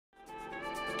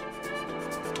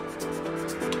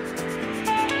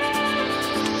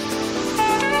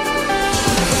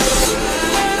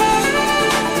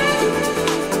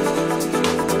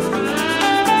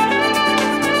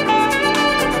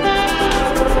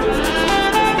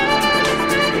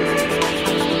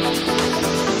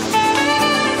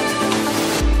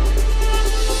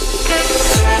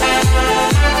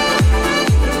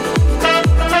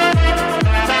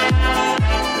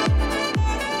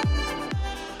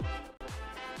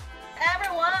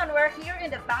we're here in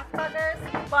the Backpackers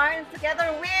Barn together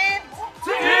with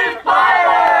Team Fire!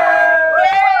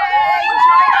 Yay!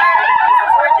 Enjoy our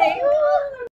Christmas birthday!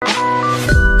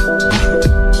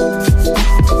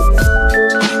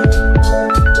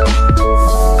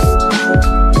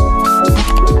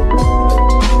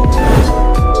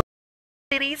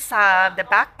 Sa the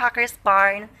Backpackers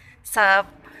Barn sa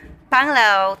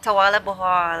Panglao, Tawala,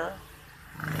 Bohol.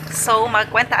 So,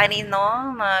 magkwenta ani,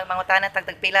 no? Mangutan na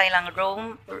tagtagpila ilang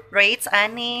room rates,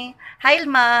 ani. Hi,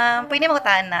 ma'am. Pwede mo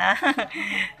na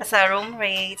sa room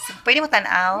rates. Pwede mo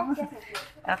tanaw?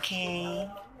 Okay.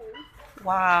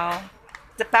 Wow.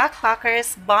 The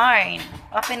Backpackers Barn.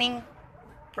 Opening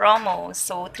promo.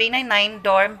 So, $399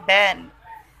 dorm bed.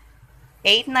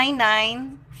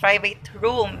 $899 private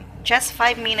room. Just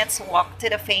 5 minutes walk to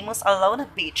the famous Alona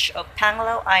Beach of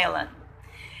Panglao Island.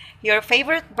 Your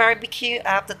favorite barbecue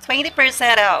up to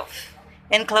 20% off.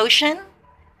 Inclusion,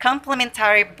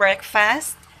 complimentary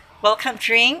breakfast, welcome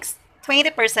drinks,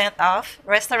 20% off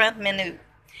restaurant menu.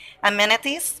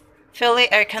 Amenities,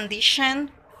 fully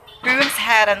air-conditioned, rooms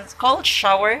had a cold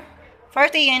shower,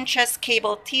 40 inches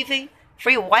cable TV,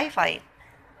 free Wi-Fi,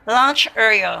 lounge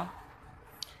area.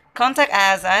 Contact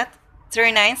us at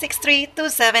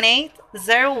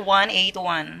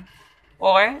 0963-278-0181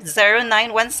 or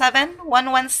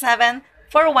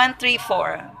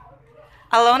 0917-117-4134.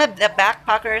 Alone at the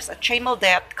Backpackers at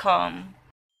gmail.com.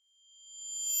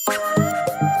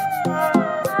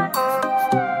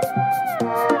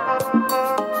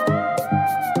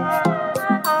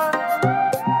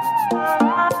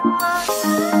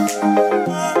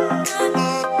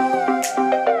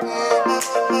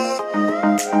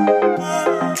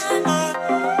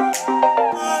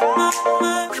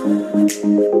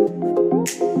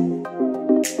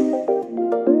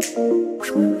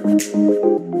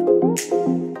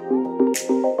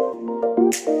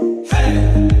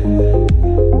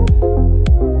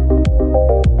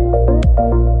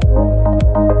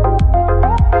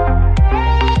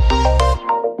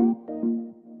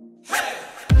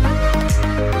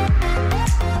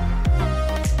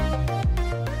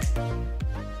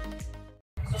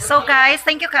 So guys,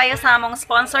 thank you kayo sa among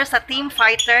sponsor sa Team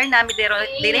Fighter na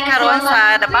diri karon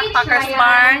sa The Backpackers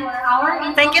Barn.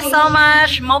 Thank you so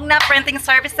much. Mogna Printing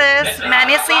Services,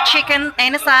 Manisi Chicken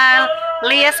Inasal,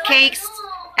 Leah's Cakes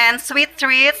and Sweet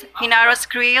Treats, Hinaro's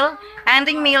Grill,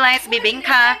 Anding Milais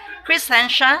Bibingka,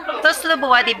 Crescentia, Tuslo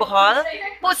Buwadi Bohol,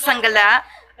 Pusanggala,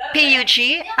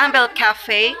 PUG, Ambel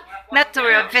Cafe,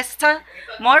 Natura Vista,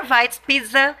 More Vites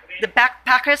Pizza, The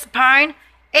Backpackers Barn,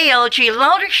 ALG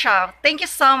Laundry Shop. Thank you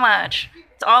so much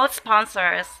to all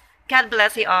sponsors. God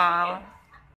bless you all.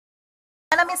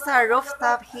 I'm sa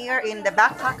rooftop here in the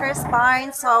Backpackers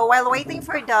Barn. So while waiting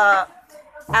for the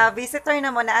visitor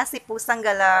na muna si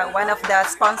Pusanggala, one of the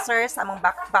sponsors among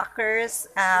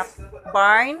Backpackers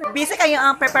Barn. Busy kayo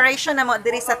ang preparation na mo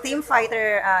diri sa Team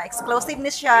Fighter. Explosive ni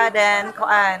siya. Then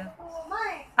kuan.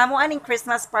 Amuan ng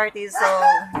Christmas party. So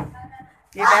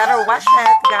you better watch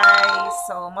it, guys.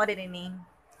 So mo din ni.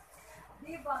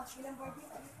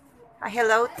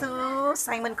 Hello to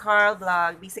Simon Carl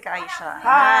Vlog. Busy ka Aisha.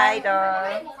 Hi,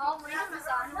 dog.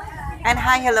 And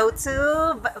hi, hello to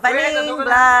Vaning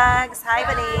Vlogs. Hi,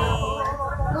 Vaning.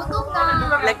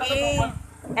 Lagi.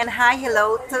 And hi,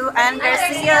 hello to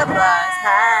Andersia Vlogs.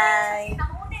 Hi.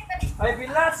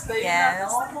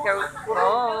 Yes.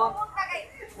 Go.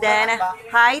 Then,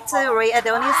 hi to Ray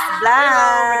Adonis Vlog.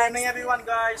 Hello, good evening everyone,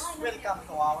 guys. Welcome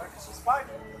to our Christmas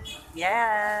party.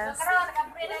 Yes.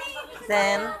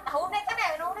 Then,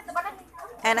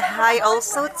 and hi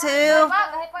also to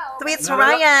Tweets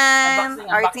Ryan,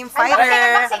 our team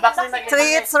fighter.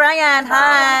 Tweets Ryan,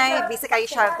 hi. Busy kayo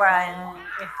siya, Kwan.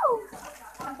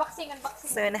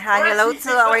 So, hi, hello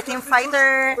to our team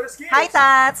fighter. Hi,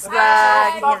 Tats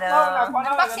Vlog. Hello.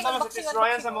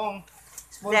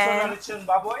 Then,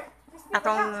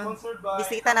 atong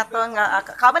bisita na to nga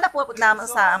kaban na po naman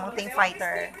sa among team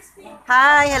fighter.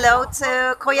 Hi, hello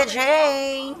to Kuya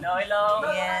Jay. Hello.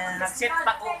 Yes. Nag-sit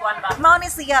pa ko kuan ba? Mao ni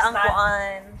siya ang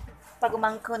kuan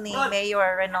pagumangko ni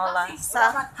Mayor Renola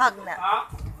sa Hagna.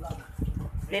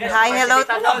 Then hi, hello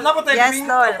to yes,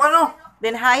 Lord.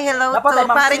 Then hi, hello to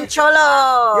Paring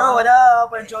Cholo. Yo, what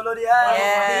up? Paring Cholo diyan.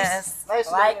 Yes.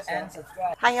 Like and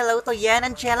subscribe. Hi, hello to Yen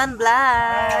and Jelan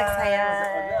Vlogs.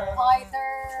 Ayan.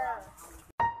 Fighter.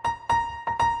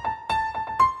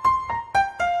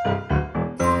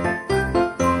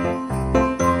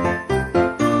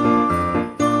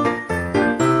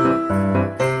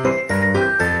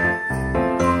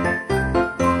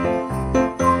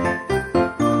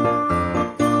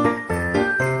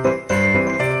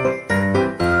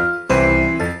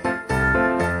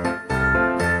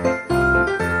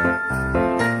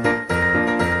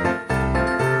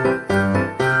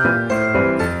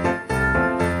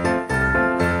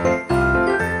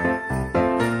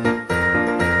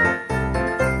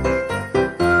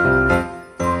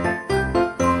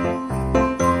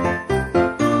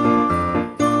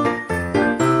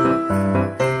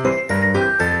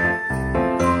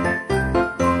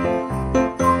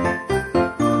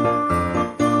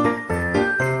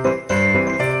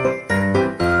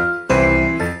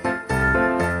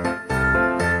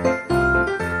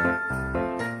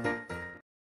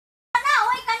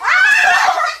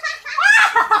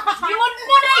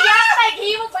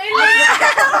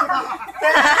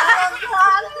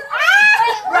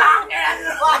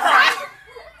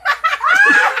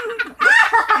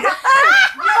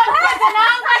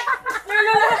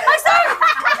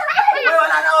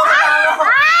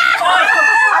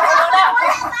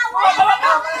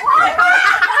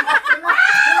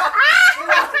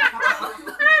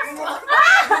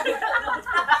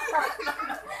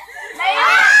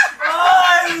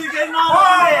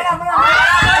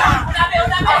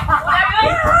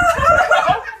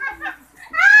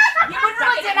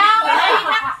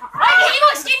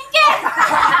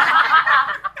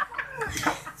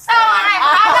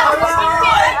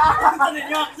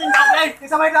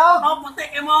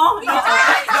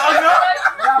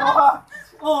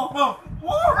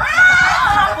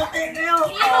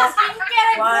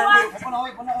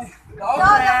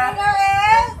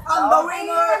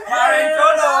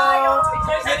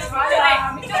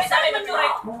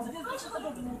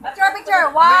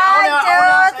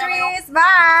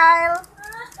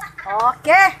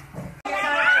 Okay.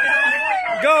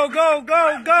 Go, go,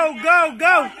 go, go, go,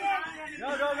 go! Go,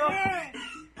 go, go!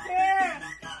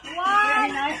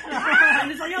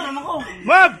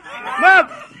 Move! Move!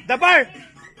 The bar!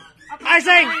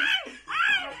 Ising!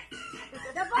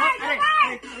 Ising!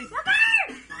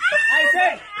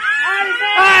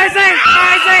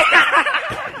 Ising!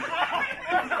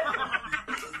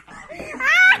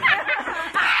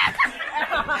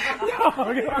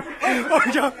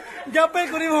 Gapay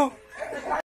ko rin mo!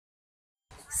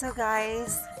 So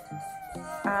guys,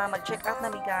 mag-check out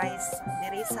nami guys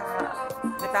diri sa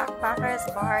The Backpackers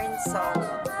Barn. So,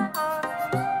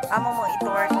 amo mo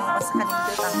i-tour kung ano sa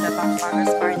kanindot ang The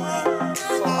Backpackers Barn.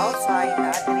 So, outside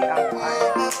na diri ang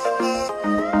barn.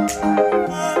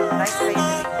 Nice kayo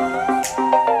diri.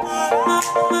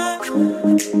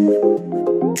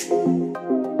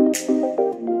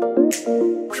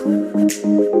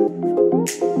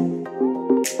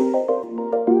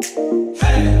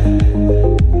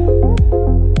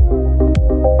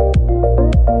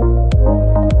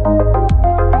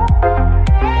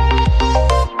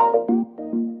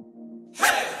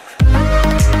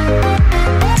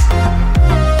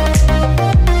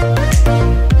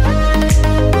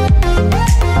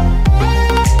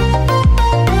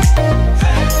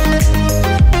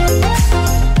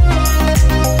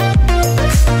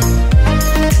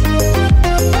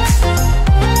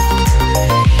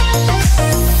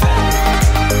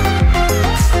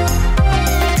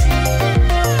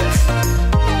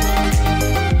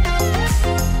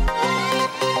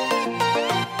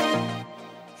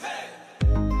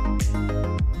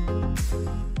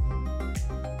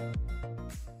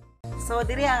 So,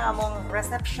 diri ang among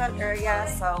reception area.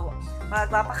 So,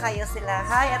 magpapakayo sila.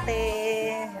 Hi, ate!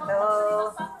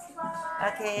 Hello!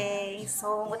 Okay.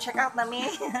 So, mo-check out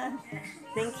namin.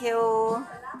 Thank you.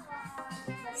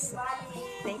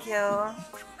 Thank you.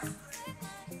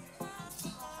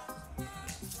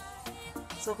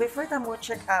 So, before ta mo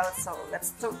check out, so,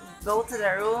 let's go to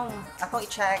the room. Akong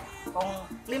i-check kung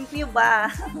limpyo ba.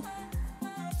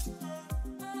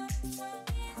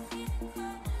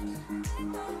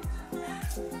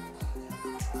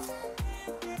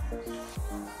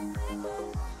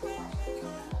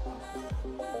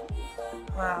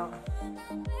 Wow.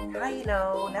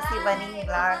 Hello, nasi Baning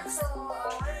Vlogs.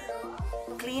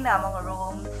 Clean na mga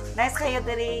room. Nice kayo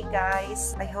diri,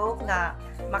 guys. I hope na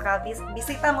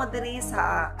makabisita mo diri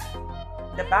sa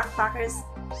The Backpackers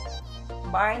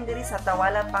Barn diri sa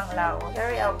Tawala, Panglao.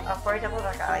 Very affordable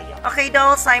na kaayo. Okay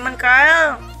daw, Simon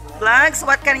Carl. Vlogs,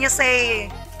 what can you say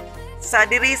sa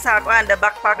diri sa The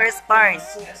Backpackers Barn?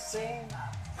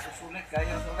 Susulit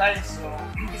kayo. So guys,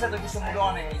 isa to gusto mo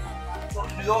doon eh. So,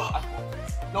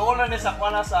 doon na sa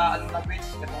kuha sa Aluna Beach,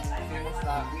 itong famous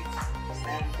na beach.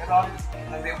 And pero,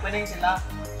 nag-reopening sila.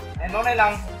 And noon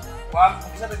lang,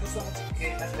 kung isa to gusto mo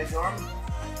na sila dorm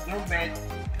bed,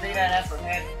 399 per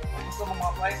head. Kung gusto mo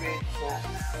mga private, so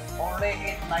only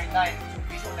 899. So,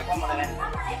 piso na ko mga rin.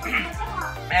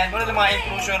 And muna yung mga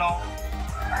inclusion, no?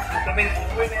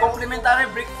 Complimentary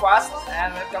breakfast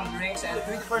and welcome drinks and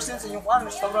 20% sa inyong kuha,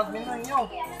 restaurant menu ninyo.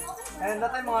 And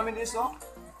natay mga menus, no?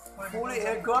 Fully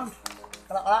aircon.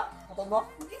 Kala, putol mo?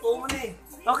 Fully.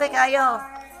 Okay kayo.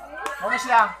 Ano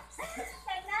siya?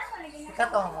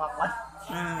 Sikat ang mga kwan.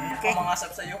 Okay. Ang mga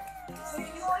asap sa'yo.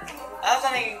 Ano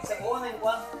sa nang sa buwan ng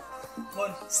kwan?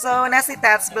 So, nasi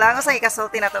Tats Blanc. Ano sa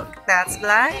ikasulti na to? Tats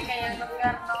Blanc? Kaya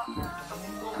lugar, no?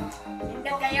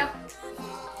 Hindi kayo.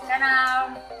 Kana,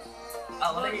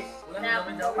 na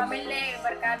pamilya,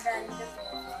 barkada,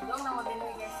 doon na mo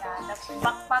dinigay sa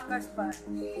Backpackers Bar.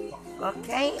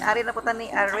 Okay, ari na po ta ni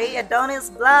Array Adonis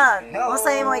Vlog. Kung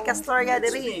sa mo ikastorya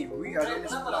diri. We are in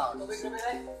this vlog.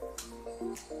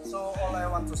 So all I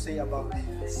want to say about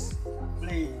this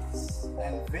place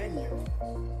and venue.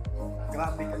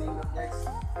 Grabe kanina guys.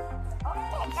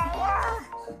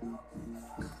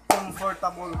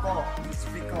 Comfortable ko. It's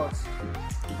because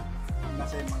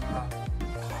nasa yung mga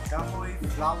kahoy,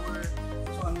 flower.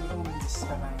 So ang room is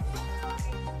kanang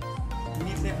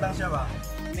native lang siya ba?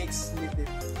 Mix native.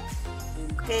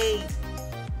 Okay.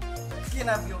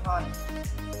 Kinabyuhan.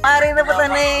 Ari na po ta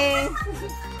ni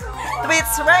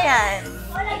Tweets Ryan.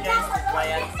 Hey guys, it's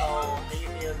Ryan. So,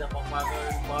 thank you the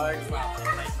Backpackers Bar sa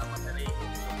invite naman na rin.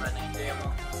 Sobrang na-enjoy ako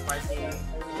party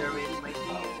here with my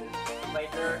team,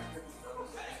 fighter.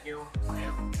 Thank you.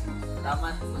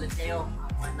 Salamat ulit kayo.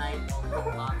 One night of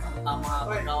mga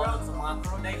pagkaon sa mga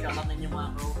crew day. Shoutout ninyo mga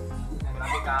crew.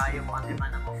 Grabe kayo mga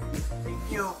teman ako. Thank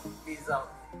you. Peace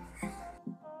out.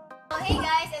 So, hey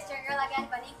guys, it's your girl again,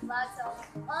 Baning Vlog. So,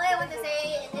 all I want to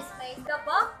say in this place, the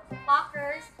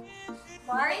Backpackers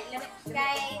Bar.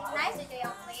 Guys, nice to enjoy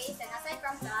your place. And aside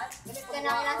from staff.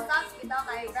 Kanang ilang staff bitaw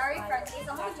kay very friendly.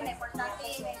 So mo gyud importante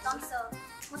when it comes to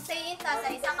mo stay in ta sa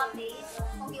isa ka place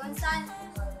kung giunsan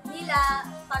nila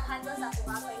pag-handle sa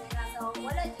tuwa kay nila. So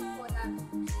wala jud ko na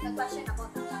nag-question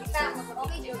about ang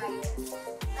okay jud kayo.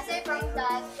 Kasi from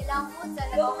that, ilang food sa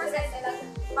nag-offer sa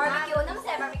barbecue, naman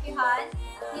sa barbecuehan,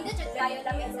 hindi jud kayo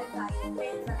lamig sa kayo.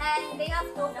 And they have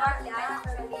two bar yan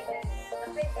actually.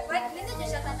 But hindi jud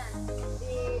siya tanan.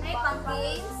 Nay pang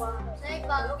games, nay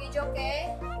pang video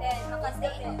game, then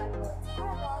makastay in ka.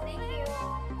 So thank you.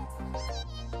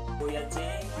 Kuya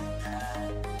Jay,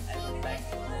 I would like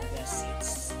to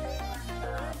message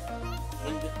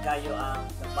hindot kayo ang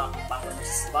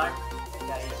Backpackers Bar.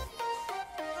 Kayo.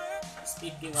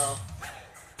 Speaking of,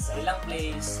 sa ilang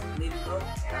place, nindot,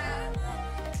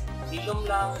 hilom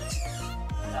lang,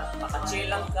 makachill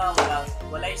lang ka,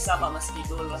 walay sama, maski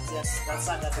doon lang siya sa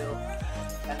kalsada, pero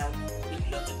kanang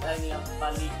hindot yung tayo nilang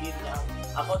paligid niya.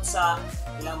 About sa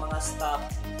ilang mga staff,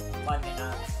 one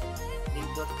na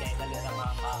nindot kaya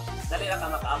dali ra ka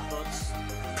maka-approach.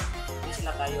 Hindi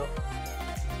sila kayo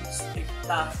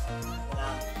stricta na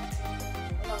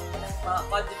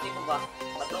ma-budget mo ba?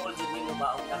 Matuol dyan mo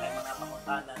ba ang kay mga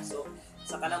pangutanan? So,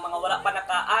 sa kanang mga wala pa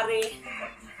naka-ari,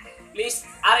 please,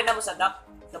 ari na mo sa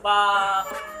The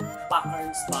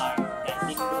Backpackers Bar. And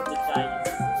nindot dyan kayo.